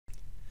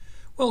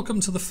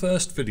Welcome to the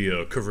first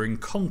video covering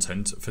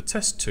content for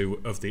Test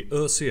 2 of the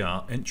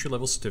OCR Entry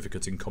Level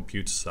Certificate in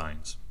Computer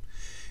Science.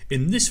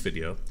 In this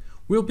video,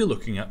 we'll be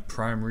looking at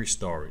primary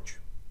storage.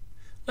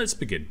 Let's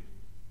begin.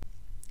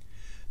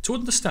 To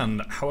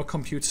understand how a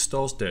computer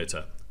stores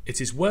data, it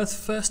is worth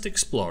first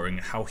exploring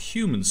how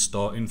humans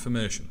store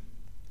information.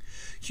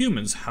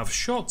 Humans have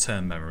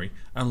short-term memory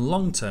and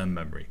long-term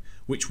memory,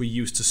 which we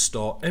use to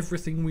store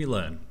everything we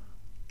learn.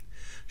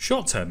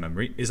 Short-term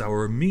memory is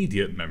our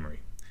immediate memory,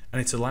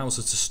 and it allows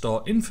us to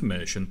store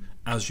information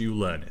as you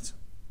learn it.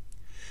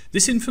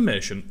 This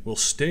information will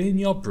stay in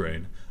your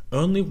brain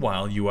only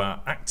while you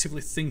are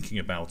actively thinking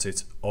about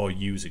it or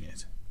using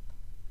it.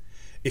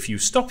 If you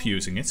stop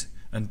using it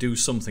and do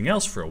something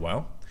else for a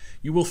while,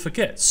 you will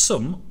forget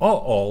some or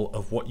all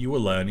of what you were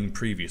learning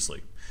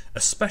previously,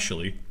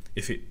 especially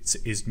if it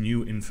is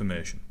new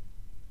information.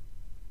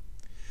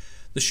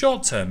 The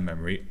short-term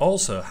memory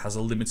also has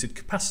a limited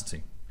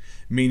capacity,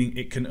 meaning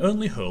it can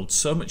only hold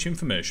so much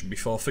information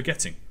before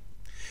forgetting.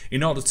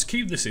 In order to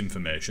keep this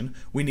information,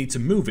 we need to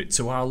move it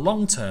to our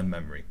long-term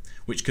memory,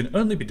 which can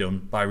only be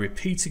done by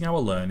repeating our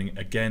learning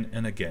again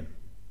and again.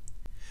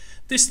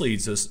 This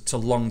leads us to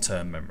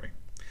long-term memory.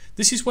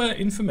 This is where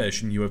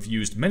information you have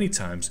used many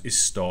times is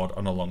stored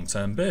on a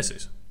long-term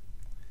basis.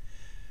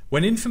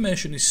 When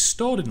information is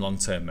stored in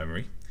long-term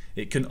memory,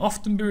 it can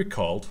often be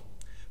recalled,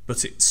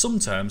 but it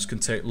sometimes can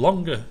take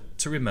longer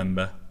to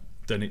remember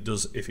than it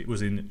does if it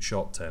was in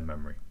short-term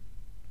memory.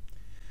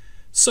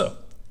 So,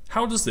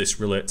 how does this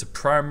relate to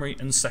primary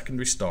and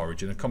secondary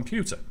storage in a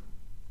computer?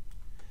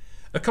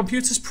 A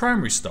computer's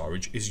primary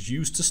storage is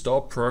used to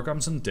store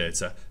programs and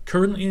data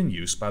currently in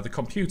use by the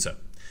computer,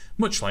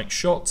 much like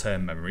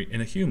short-term memory in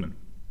a human.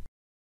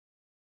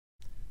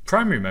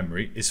 Primary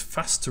memory is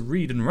fast to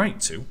read and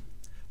write to,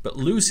 but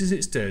loses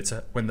its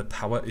data when the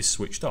power is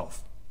switched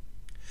off.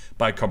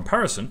 By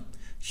comparison,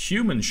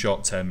 human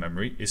short-term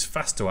memory is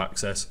fast to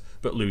access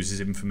but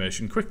loses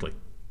information quickly.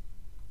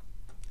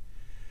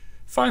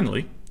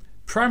 Finally,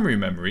 primary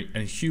memory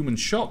and human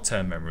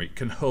short-term memory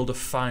can hold a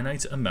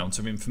finite amount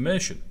of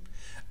information,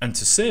 and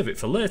to save it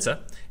for later,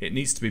 it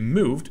needs to be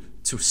moved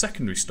to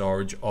secondary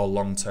storage or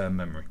long-term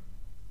memory.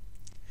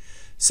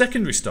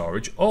 Secondary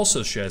storage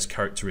also shares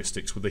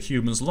characteristics with a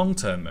human's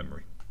long-term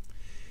memory.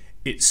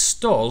 It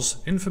stores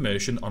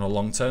information on a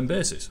long-term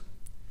basis,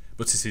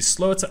 but it is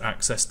slower to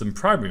access than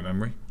primary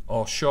memory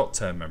or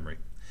short-term memory,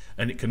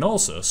 and it can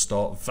also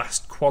store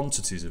vast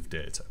quantities of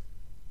data.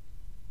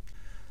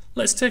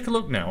 Let's take a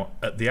look now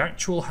at the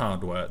actual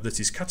hardware that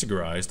is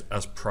categorized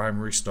as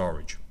primary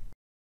storage.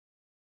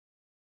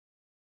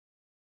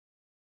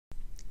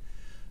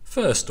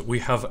 First, we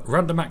have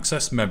random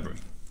access memory,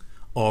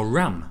 or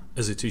RAM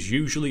as it is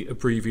usually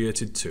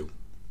abbreviated to.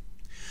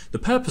 The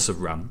purpose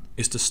of RAM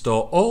is to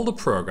store all the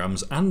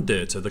programs and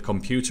data the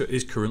computer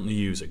is currently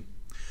using.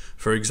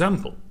 For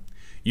example,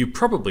 you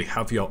probably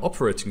have your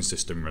operating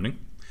system running,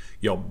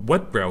 your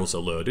web browser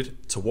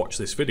loaded to watch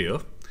this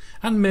video,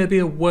 and maybe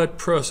a word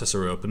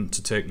processor open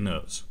to take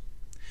notes.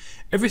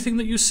 Everything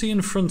that you see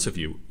in front of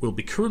you will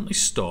be currently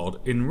stored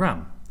in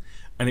RAM,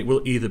 and it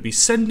will either be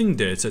sending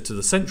data to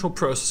the central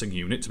processing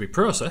unit to be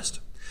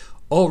processed,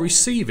 or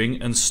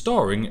receiving and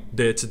storing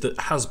data that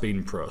has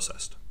been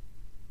processed.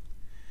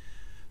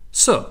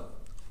 So,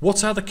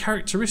 what are the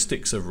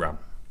characteristics of RAM?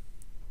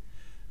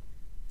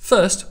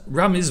 First,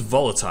 RAM is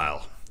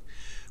volatile,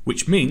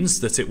 which means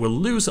that it will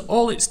lose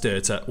all its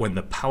data when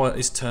the power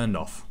is turned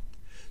off.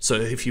 So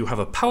if you have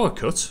a power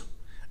cut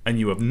and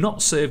you have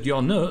not saved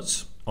your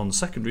notes on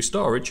secondary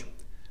storage,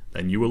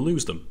 then you will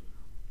lose them.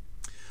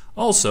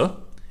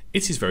 Also,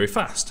 it is very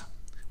fast,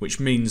 which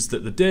means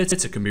that the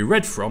data can be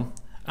read from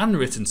and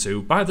written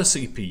to by the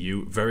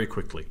CPU very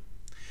quickly.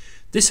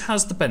 This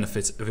has the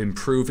benefit of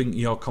improving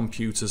your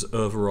computer's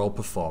overall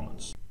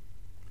performance.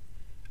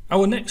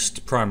 Our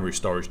next primary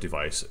storage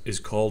device is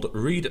called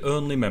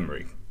read-only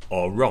memory,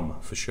 or ROM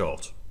for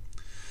short.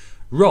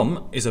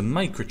 ROM is a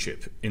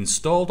microchip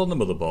installed on the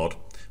motherboard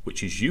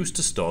which is used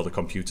to store the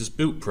computer's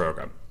boot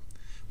program,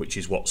 which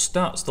is what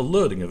starts the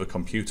loading of a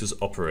computer's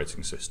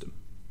operating system.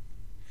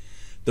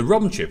 The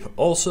ROM chip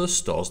also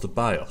stores the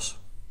BIOS,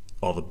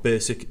 or the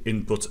basic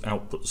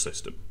input-output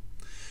system,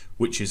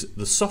 which is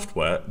the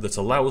software that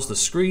allows the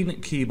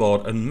screen,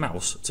 keyboard and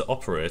mouse to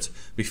operate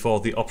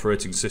before the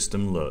operating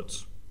system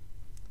loads.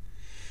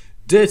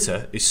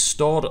 Data is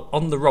stored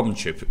on the ROM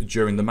chip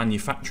during the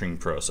manufacturing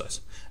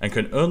process and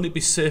can only be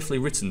safely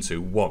written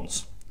to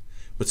once,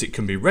 but it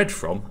can be read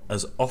from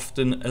as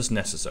often as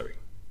necessary.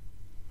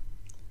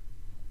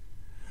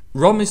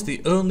 ROM is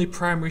the only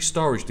primary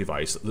storage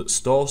device that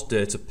stores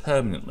data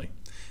permanently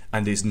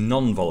and is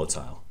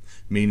non-volatile,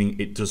 meaning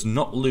it does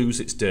not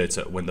lose its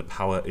data when the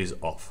power is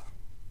off.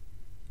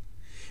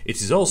 It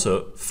is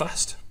also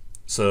fast,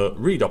 so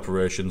read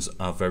operations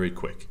are very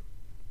quick.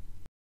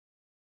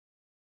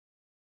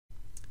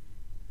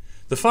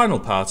 The final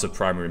part of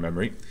primary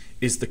memory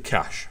is the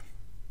cache.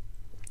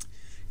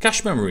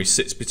 Cache memory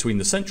sits between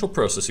the central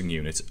processing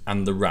unit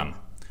and the RAM,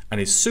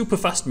 and is super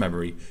fast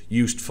memory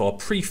used for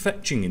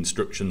prefetching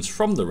instructions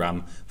from the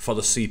RAM for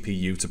the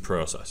CPU to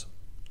process.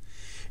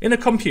 In a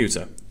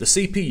computer, the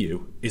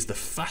CPU is the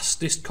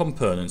fastest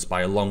component by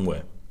a long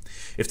way.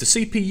 If the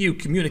CPU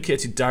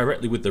communicated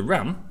directly with the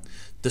RAM,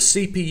 the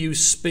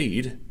CPU's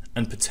speed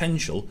and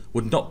potential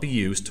would not be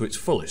used to its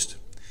fullest,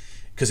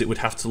 because it would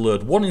have to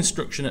load one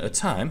instruction at a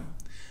time,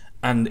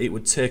 and it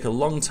would take a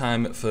long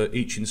time for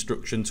each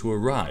instruction to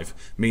arrive,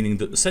 meaning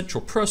that the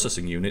central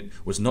processing unit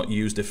was not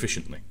used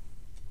efficiently.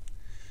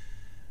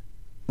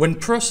 When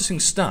processing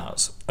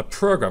starts, a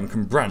program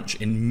can branch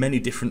in many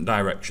different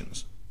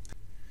directions.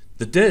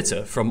 The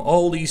data from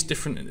all these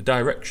different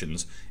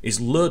directions is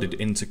loaded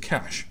into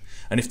cache,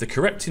 and if the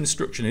correct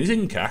instruction is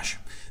in cache,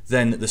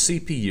 then the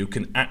CPU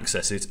can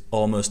access it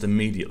almost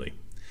immediately.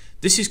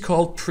 This is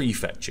called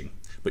prefetching,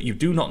 but you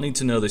do not need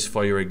to know this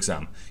for your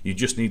exam. You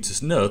just need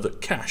to know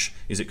that cache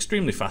is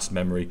extremely fast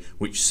memory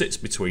which sits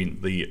between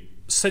the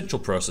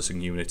central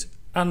processing unit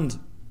and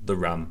the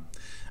RAM,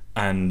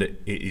 and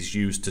it is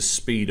used to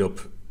speed up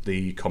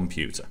the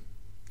computer.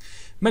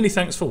 Many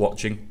thanks for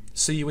watching.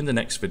 See you in the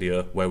next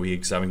video where we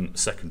examine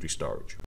secondary storage.